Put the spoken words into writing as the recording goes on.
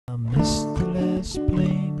this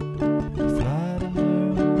plane to fly to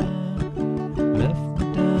her man. Left me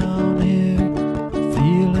down here,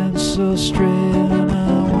 feeling so straight, and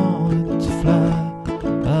I wanted to fly.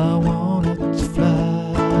 I wanted to fly.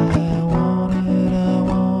 I wanted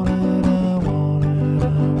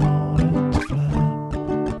to fly.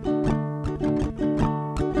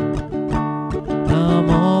 I'm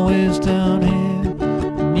always down here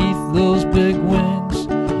beneath those big wings,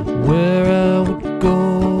 where I would go,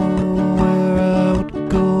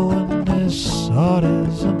 and this heart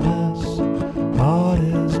is a mess, heart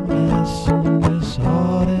is a mess, and this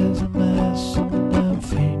heart is a mess, and them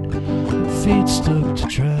feet stuck to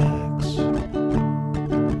tracks.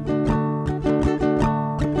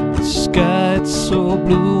 The sky, it's so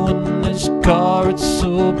blue, and this car, it's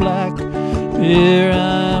so black. Here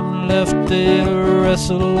I'm left there to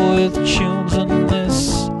wrestle with tunes, and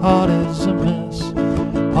this heart is a mess,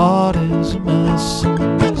 heart is a mess,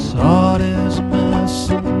 and this heart is a mess,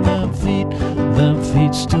 and them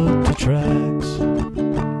feet stuck to tracks.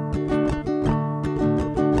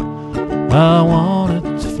 I wanted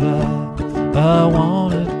to fly, I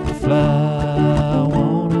wanted to fly,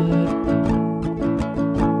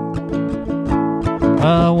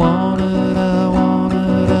 I wanted